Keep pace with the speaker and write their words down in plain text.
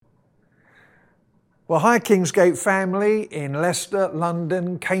Well, hi Kingsgate family in Leicester,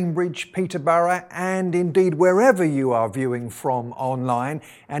 London, Cambridge, Peterborough, and indeed wherever you are viewing from online.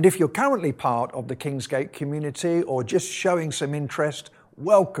 And if you're currently part of the Kingsgate community or just showing some interest,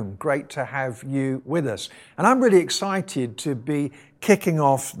 welcome. Great to have you with us. And I'm really excited to be kicking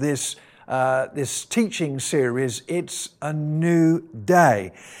off this teaching series, It's a New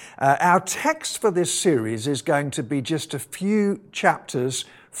Day. Our text for this series is going to be just a few chapters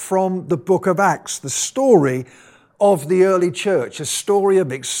from the book of Acts, the story of the early church, a story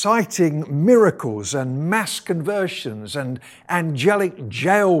of exciting miracles and mass conversions and angelic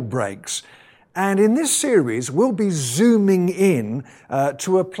jailbreaks. And in this series, we'll be zooming in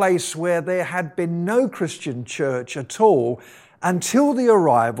to a place where there had been no Christian church at all until the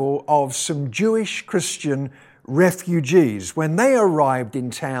arrival of some Jewish Christian refugees. When they arrived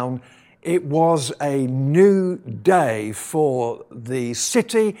in town, it was a new day for the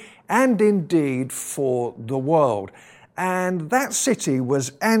city and indeed for the world. And that city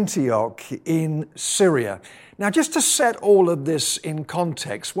was Antioch in Syria. Now, just to set all of this in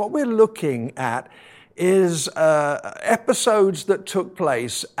context, what we're looking at is episodes that took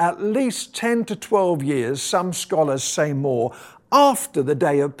place at least 10 to 12 years, some scholars say more, after the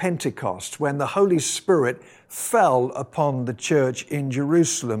day of Pentecost, when the Holy Spirit fell upon the church in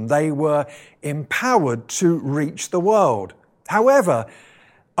Jerusalem. They were empowered to reach the world. However,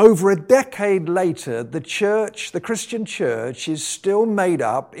 over a decade later, the church, the Christian church, is still made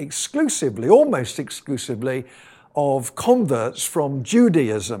up exclusively, almost exclusively, of converts from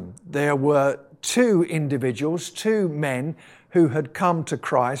Judaism. There were two individuals, two men who had come to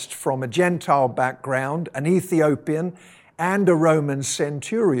Christ from a Gentile background, an Ethiopian and a Roman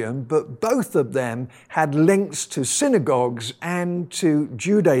centurion, but both of them had links to synagogues and to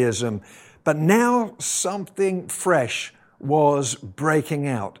Judaism. But now something fresh was breaking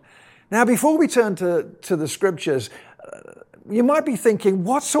out. Now, before we turn to the scriptures, you might be thinking,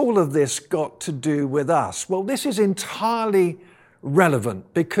 what's all of this got to do with us? Well, this is entirely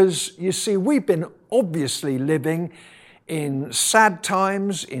relevant because, you see, we've been obviously living in sad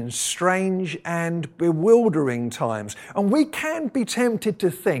times, in strange and bewildering times. And we can be tempted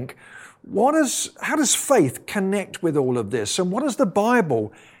to think, how does faith connect with all of this? And what does the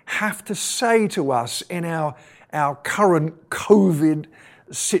Bible have to say to us in our current COVID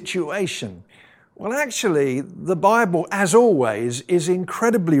situation? Well, actually, the Bible, as always, is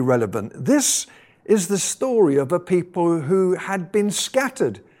incredibly relevant. This is the story of a people who had been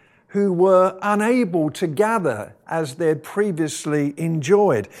scattered, who were unable to gather as they'd previously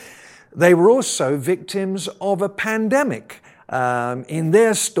enjoyed. They were also victims of a pandemic. In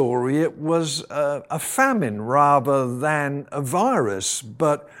their story, it was a famine rather than a virus,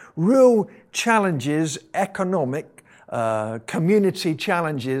 but real challenges, economic, community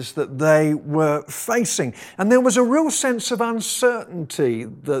challenges that they were facing. And there was a real sense of uncertainty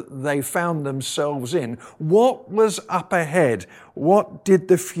that they found themselves in. What was up ahead? What did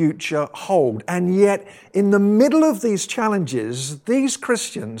the future hold? And yet, in the middle of these challenges, these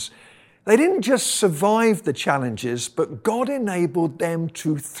Christians, they didn't just survive the challenges, but God enabled them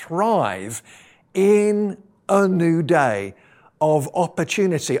to thrive in a new day of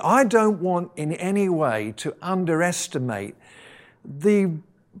opportunity. I don't want in any way to underestimate the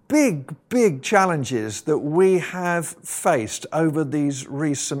big challenges that we have faced over these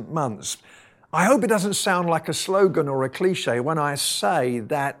recent months. I hope it doesn't sound like a slogan or a cliche when I say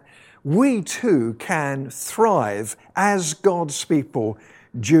that we too can thrive as God's people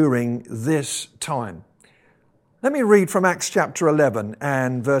during this time. Let me read from Acts chapter 11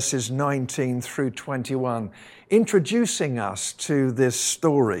 and verses 19 through 21, introducing us to this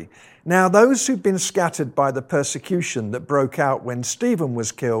story. Now, those who'd been scattered by the persecution that broke out when Stephen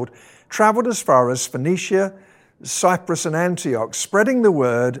was killed traveled as far as Phoenicia, Cyprus, and Antioch, spreading the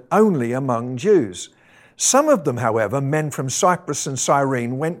word only among Jews. Some of them, however, men from Cyprus and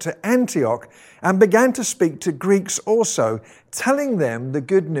Cyrene, went to Antioch and began to speak to Greeks also, telling them the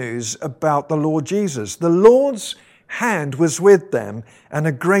good news about the Lord Jesus. The Lord's hand was with them, and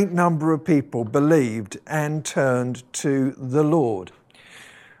a great number of people believed and turned to the Lord.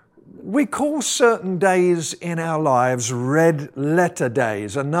 We call certain days in our lives red letter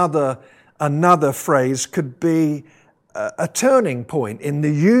days. Another phrase could be a turning point in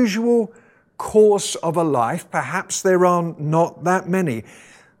the usual course of a life. Perhaps there are not that many.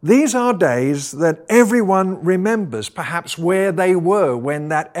 These are days that everyone remembers, perhaps where they were when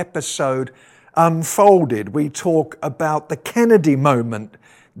that episode unfolded. We talk about the Kennedy moment,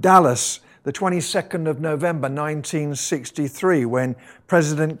 Dallas, the 22nd of November 1963, when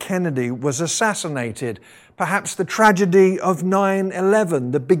President Kennedy was assassinated. Perhaps the tragedy of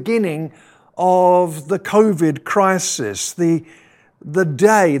 9/11, the beginning of the COVID crisis, the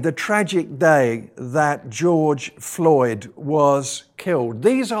tragic day that George Floyd was killed.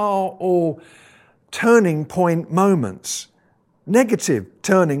 These are all turning point moments, negative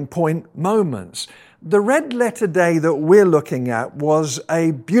turning point moments. The red letter day that we're looking at was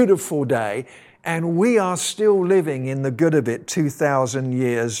a beautiful day, and we are still living in the good of it 2,000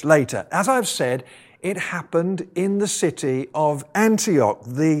 years later. As I've said, it happened in the city of Antioch,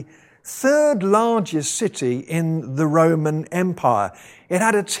 the third largest city in the Roman Empire. It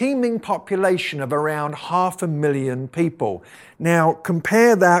had a teeming population of around 500,000 people. Now,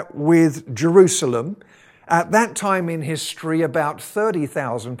 compare that with Jerusalem. At that time in history, about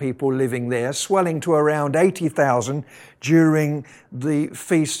 30,000 people living there, swelling to around 80,000 during the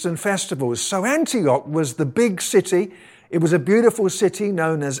feasts and festivals. So Antioch was the big city. It was a beautiful city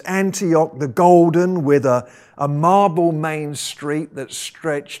known as Antioch the Golden, with a marble main street that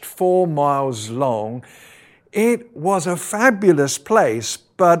stretched 4 miles long. It was a fabulous place,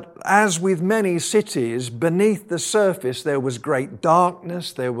 but as with many cities, beneath the surface there was great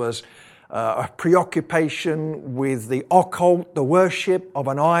darkness. There was a preoccupation with the occult, the worship of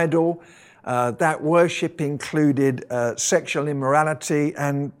an idol. That worship included sexual immorality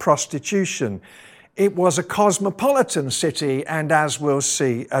and prostitution. It was a cosmopolitan city, and as we'll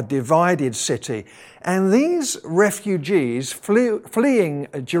see, a divided city. And these refugees fleeing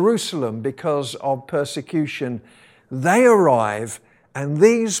Jerusalem because of persecution, they arrive, and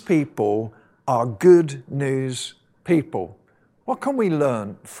these people are good news people. What can we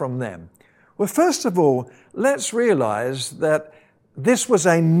learn from them? Well, first of all, let's realize that this was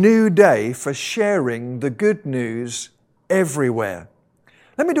a new day for sharing the good news everywhere.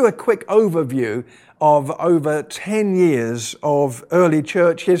 Let me do a quick overview of over 10 years of early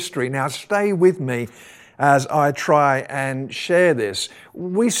church history. Now, stay with me as I try and share this.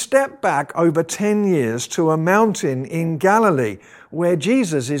 We step back over 10 years to a mountain in Galilee where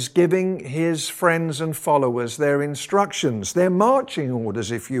Jesus is giving his friends and followers their instructions, their marching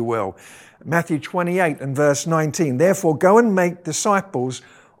orders, if you will. Matthew 28 and verse 19, therefore go and make disciples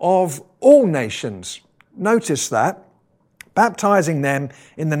of all nations. Notice that. Baptizing them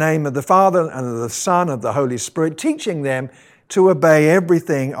in the name of the Father and of the Son and of the Holy Spirit, teaching them to obey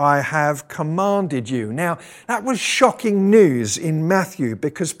everything I have commanded you. Now, that was shocking news in Matthew,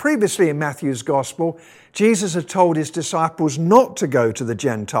 because previously in Matthew's Gospel, Jesus had told his disciples not to go to the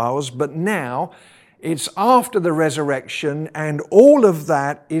Gentiles, but now it's after the resurrection and all of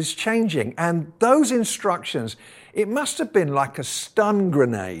that is changing. And those instructions, it must have been like a stun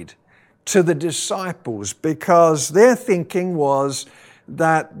grenade to the disciples, because their thinking was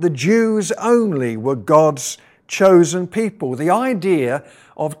that the Jews only were God's chosen people. The idea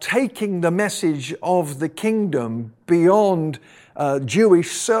of taking the message of the kingdom beyond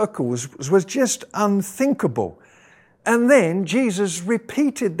Jewish circles was just unthinkable. And then Jesus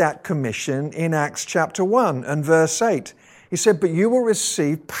repeated that commission in Acts chapter 1 and verse 8. He said, but you will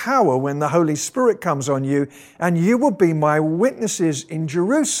receive power when the Holy Spirit comes on you, and you will be my witnesses in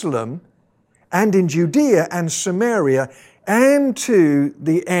Jerusalem and in Judea and Samaria and to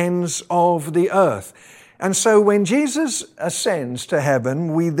the ends of the earth. And so when Jesus ascends to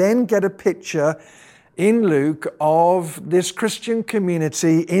heaven, we then get a picture in Luke of this Christian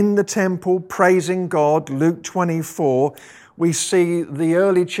community in the temple praising God. Luke 24, we see the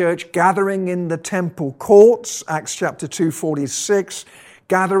early church gathering in the temple courts, Acts chapter 2:46,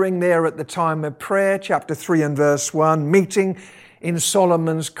 gathering there at the time of prayer, chapter 3 and verse 1, meeting in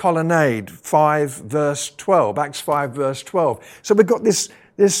Solomon's colonnade, 5 verse 12, Acts 5 verse 12. So we've got this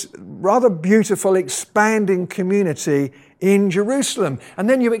rather beautiful expanding community in Jerusalem. And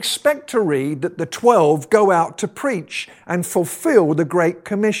then you expect to read that the 12 go out to preach and fulfill the Great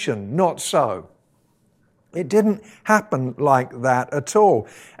Commission. Not so. It didn't happen like that at all.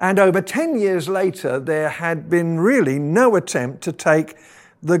 And over 10 years later, there had been really no attempt to take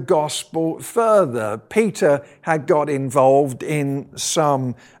the gospel further. Peter had got involved in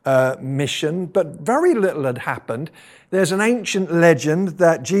some mission, but very little had happened. There's an ancient legend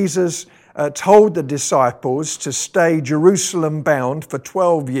that Jesus told the disciples to stay Jerusalem bound for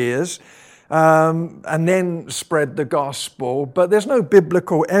 12 years and then spread the gospel, but there's no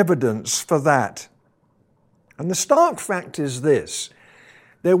biblical evidence for that. And the stark fact is this: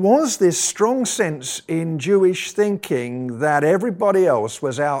 there was this strong sense in Jewish thinking that everybody else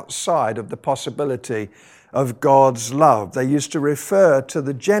was outside of the possibility of God's love. They used to refer to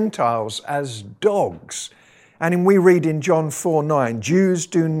the Gentiles as dogs. And we read in John 4:9, Jews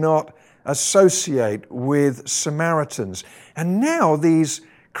do not associate with Samaritans. And now these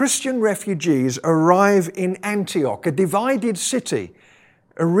Christian refugees arrive in Antioch, a divided city.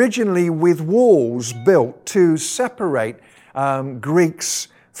 originally with walls built to separate Greeks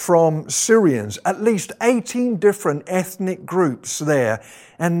from Syrians, at least 18 different ethnic groups there.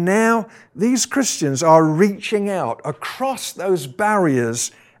 And now these Christians are reaching out across those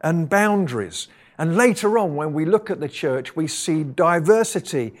barriers and boundaries. And later on, when we look at the church, we see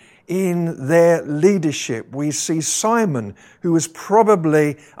diversity in their leadership. We see Simon, who was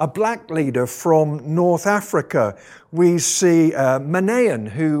probably a black leader from North Africa. We see Manaen,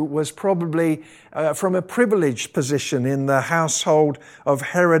 who was probably from a privileged position in the household of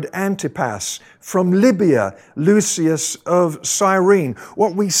Herod Antipas. From Libya, Lucius of Cyrene.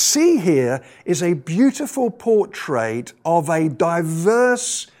 What we see here is a beautiful portrait of a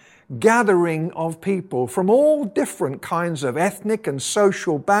diverse gathering of people from all different kinds of ethnic and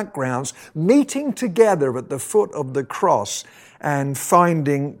social backgrounds meeting together at the foot of the cross and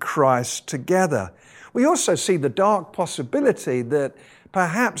finding Christ together. We also see the dark possibility that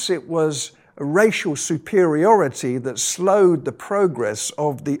perhaps it was racial superiority that slowed the progress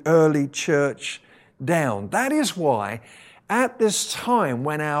of the early church down. That is why at this time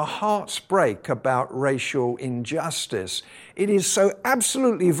when our hearts break about racial injustice, it is so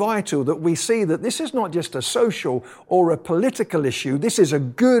absolutely vital that we see that this is not just a social or a political issue. This is a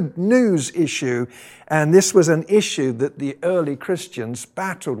good news issue, and this was an issue that the early Christians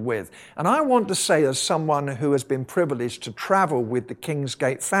battled with. And I want to say, as someone who has been privileged to travel with the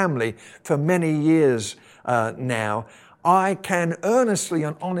Kingsgate family for many years now, I can earnestly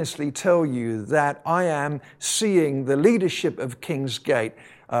and honestly tell you that I am seeing the leadership of Kingsgate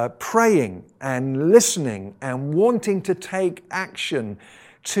praying and listening and wanting to take action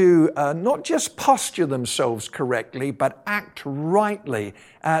to not just posture themselves correctly, but act rightly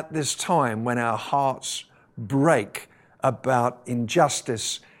at this time when our hearts break about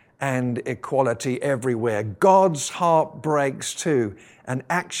injustice and equality everywhere. God's heart breaks too, and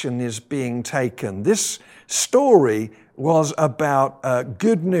action is being taken. This story was about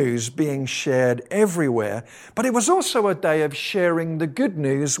good news being shared everywhere, but it was also a day of sharing the good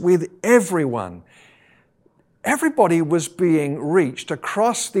news with everyone. Everybody was being reached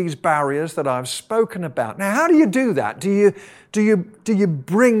across these barriers that I've spoken about. Now, how do you do that? Do you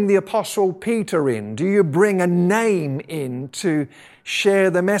bring the Apostle Peter in? Do you bring a name in to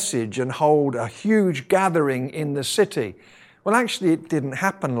share the message and hold a huge gathering in the city? Well, actually, it didn't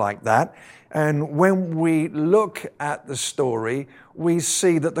happen like that. And when we look at the story, we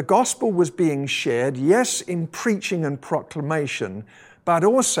see that the gospel was being shared, yes, in preaching and proclamation, but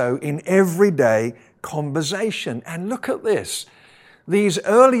also in everyday conversation. And look at this. These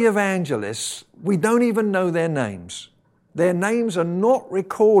early evangelists, we don't even know their names. Their names are not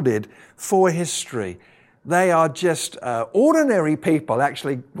recorded for history. They are just ordinary people.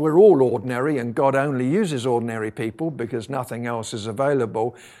 Actually, we're all ordinary, and God only uses ordinary people because nothing else is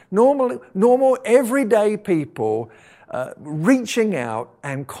available. Normal, everyday people reaching out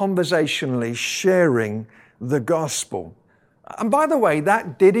and conversationally sharing the gospel. And by the way,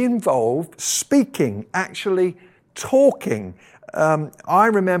 that did involve speaking, actually talking. I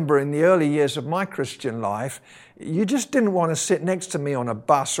remember in the early years of my Christian life, you just didn't want to sit next to me on a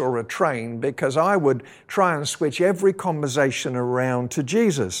bus or a train because I would try and switch every conversation around to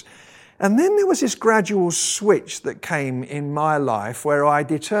Jesus. And then there was this gradual switch that came in my life where I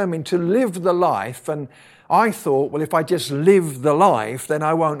determined to live the life, and I thought, well, if I just live the life, then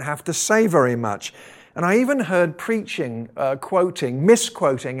I won't have to say very much. And I even heard preaching,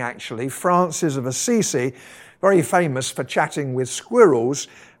 misquoting actually, Francis of Assisi, very famous for chatting with squirrels,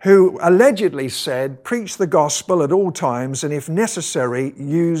 who allegedly said, preach the gospel at all times and if necessary,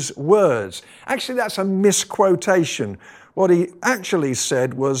 use words. Actually, that's a misquotation. What he actually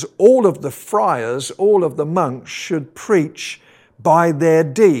said was all of the friars, all of the monks should preach by their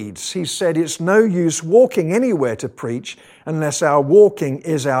deeds. He said it's no use walking anywhere to preach unless our walking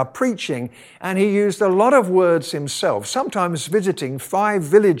is our preaching. And he used a lot of words himself, sometimes visiting 5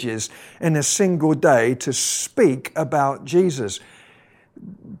 villages in a single day to speak about Jesus.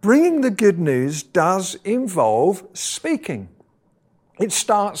 Bringing the good news does involve speaking. It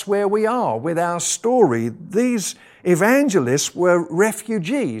starts where we are with our story. These evangelists were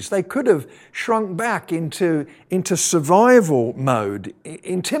refugees. They could have shrunk back into survival mode,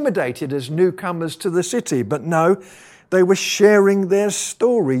 intimidated as newcomers to the city. But no, they were sharing their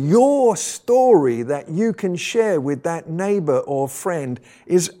story. Your story that you can share with that neighbor or friend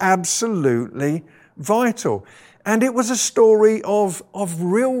is absolutely vital. And it was a story of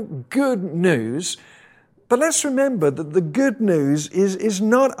real good news. But let's remember that the good news is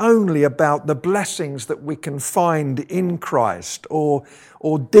not only about the blessings that we can find in Christ or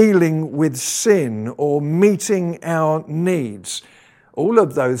dealing with sin or meeting our needs. All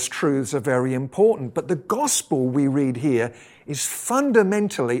of those truths are very important, but the gospel we read here is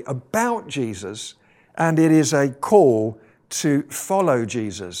fundamentally about Jesus, and it is a call to follow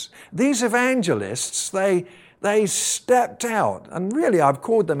Jesus. These evangelists, they stepped out, and really I've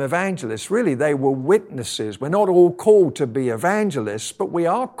called them evangelists. Really, they were witnesses. We're not all called to be evangelists, but we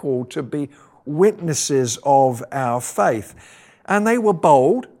are called to be witnesses of our faith. And they were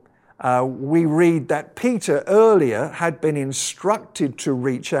bold. We read that Peter earlier had been instructed to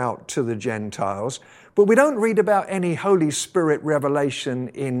reach out to the Gentiles, but we don't read about any Holy Spirit revelation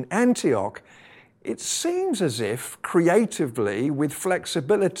in Antioch. It seems as if creatively, with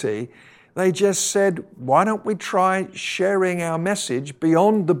flexibility, they just said, why don't we try sharing our message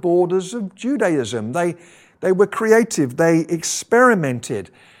beyond the borders of Judaism? They were creative, they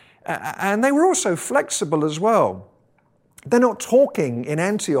experimented, and they were also flexible as well. They're not talking in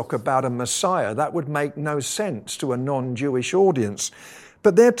Antioch about a Messiah. That would make no sense to a non-Jewish audience.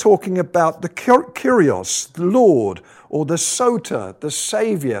 But they're talking about the Kyrios, the Lord, or the Soter, the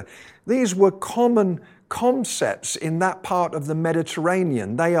Savior. These were common concepts in that part of the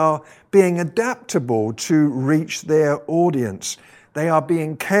Mediterranean. They are being adaptable to reach their audience. They are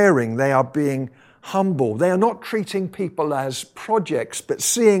being caring. They are being humble. They are not treating people as projects, but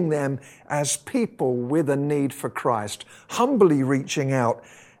seeing them as people with a need for Christ, humbly reaching out.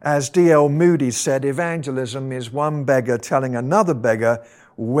 As D.L. Moody said, evangelism is one beggar telling another beggar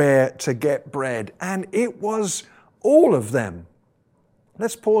where to get bread. And it was all of them.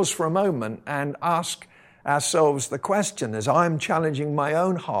 Let's pause for a moment and ask ourselves the question, as I'm challenging my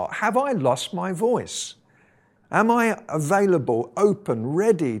own heart, have I lost my voice? Am I available, open,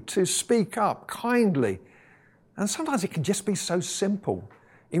 ready to speak up kindly? And sometimes it can just be so simple.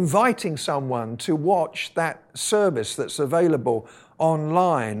 Inviting someone to watch that service that's available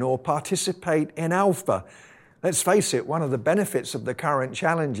online or participate in Alpha. Let's face it, one of the benefits of the current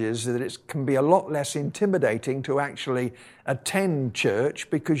challenge is that it can be a lot less intimidating to actually attend church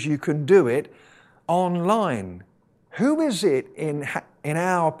because you can do it online. Who is it in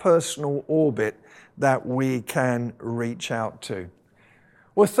our personal orbit that we can reach out to?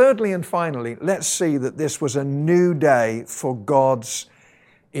 Well, thirdly and finally, let's see that this was a new day for God's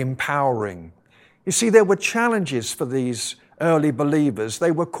empowering. You see, there were challenges for these early believers.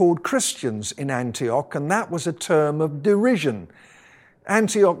 They were called Christians in Antioch, and that was a term of derision.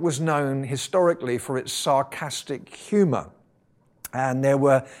 Antioch was known historically for its sarcastic humor. And there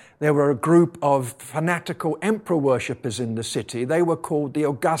were a group of fanatical emperor worshippers in the city. They were called the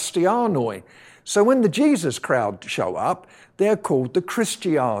Augustianoi. So when the Jesus crowd show up, they're called the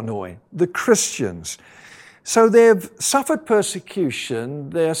Christianoi, the Christians. So they've suffered persecution,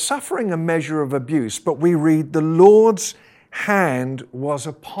 they're suffering a measure of abuse, but we read the Lord's hand was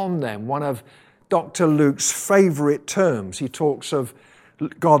upon them. One of Dr. Luke's favorite terms. He talks of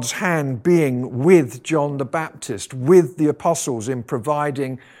God's hand being with John the Baptist, with the apostles in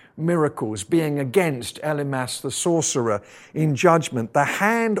providing miracles, being against Elymas the sorcerer in judgment. The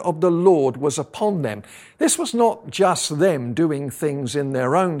hand of the Lord was upon them. This was not just them doing things in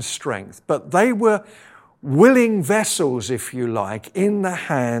their own strength, but they were willing vessels, if you like, in the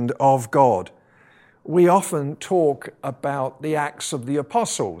hand of God. We often talk about the Acts of the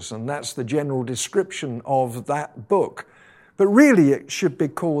Apostles, and that's the general description of that book. But really it should be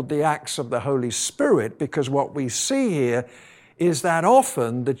called the Acts of the Holy Spirit, because what we see here is that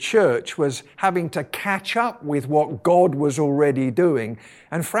often the church was having to catch up with what God was already doing.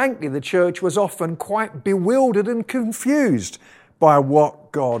 And frankly, the church was often quite bewildered and confused by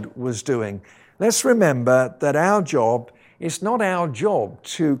what God was doing. Let's remember that our job is not our job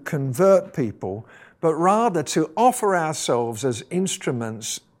to convert people, but rather to offer ourselves as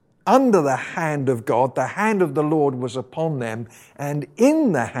instruments under the hand of God. The hand of the Lord was upon them, and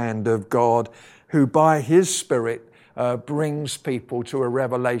in the hand of God, who by His Spirit brings people to a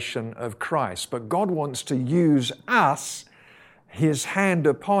revelation of Christ. But God wants to use us, His hand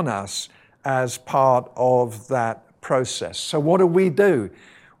upon us, as part of that process. So what do?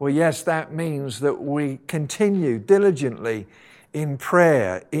 Well, yes, that means that we continue diligently in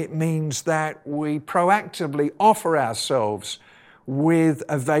prayer. It means that we proactively offer ourselves with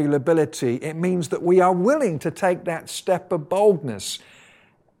availability. It means that we are willing to take that step of boldness.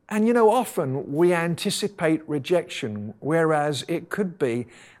 And often we anticipate rejection, whereas it could be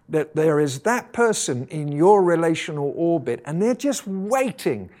that there is that person in your relational orbit and they're just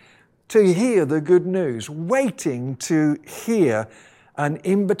waiting to hear the good news, waiting to hear an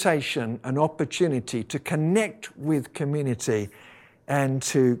invitation, an opportunity to connect with community and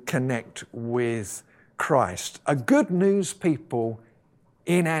to connect with Christ. A good news people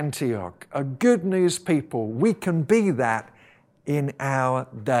in Antioch, a good news people. We can be that in our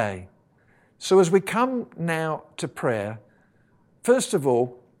day. So as we come now to prayer, first of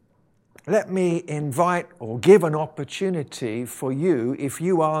all, let me invite or give an opportunity for you, if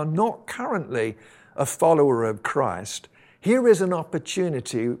you are not currently a follower of Christ, here is an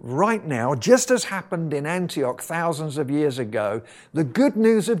opportunity right now, just as happened in Antioch thousands of years ago. The good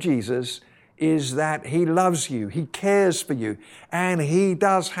news of Jesus is that He loves you, He cares for you, and He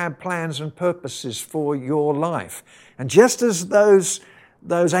does have plans and purposes for your life. And just as those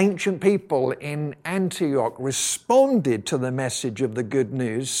ancient people in Antioch responded to the message of the good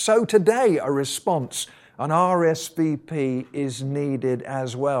news, so today a response, an RSVP, is needed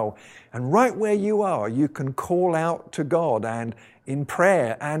as well. And right where you are, you can call out to God and in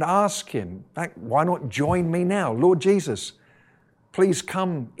prayer and ask Him. In fact, why not join me now? Lord Jesus, please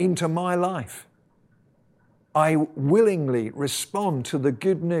come into my life. I willingly respond to the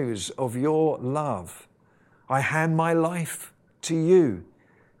good news of your love. I hand my life to you.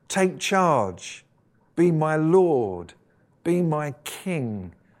 Take charge. Be my Lord. Be my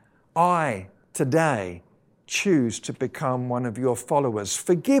King. I, today, choose to become one of your followers.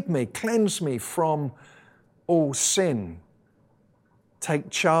 Forgive me, cleanse me from all sin. Take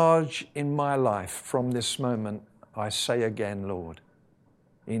charge in my life from this moment, I say again, Lord,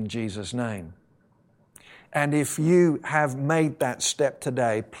 in Jesus' name. And if you have made that step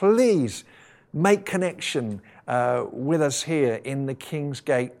today, please make connection with us here in the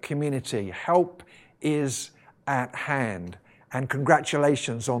Kingsgate community. Help is at hand. And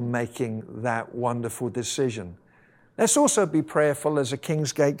congratulations on making that wonderful decision. Let's also be prayerful as a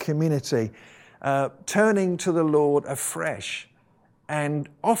Kingsgate community, turning to the Lord afresh and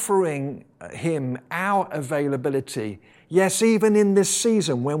offering Him our availability. Yes, even in this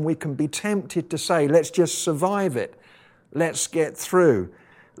season when we can be tempted to say, let's just survive it, let's get through.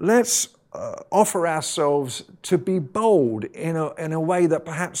 Let's offer ourselves to be bold in a way that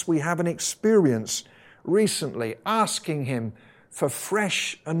perhaps we haven't experienced recently, asking Him for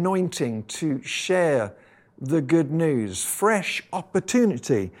fresh anointing to share the good news, fresh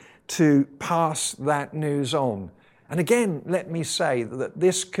opportunity to pass that news on. And again, let me say that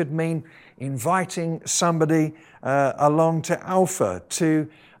this could mean inviting somebody along to Alpha to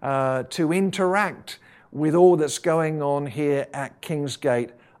interact with all that's going on here at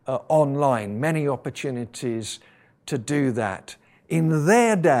Kingsgate online. Many opportunities to do that. In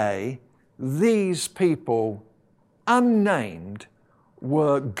their day, these people, unnamed,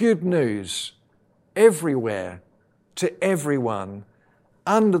 were good news everywhere to everyone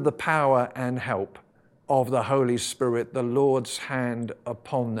under the power and help of the Holy Spirit, the Lord's hand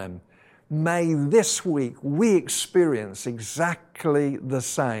upon them. May this week we experience exactly the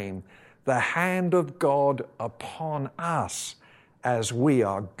same, the hand of God upon us as we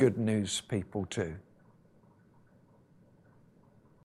are good news people too.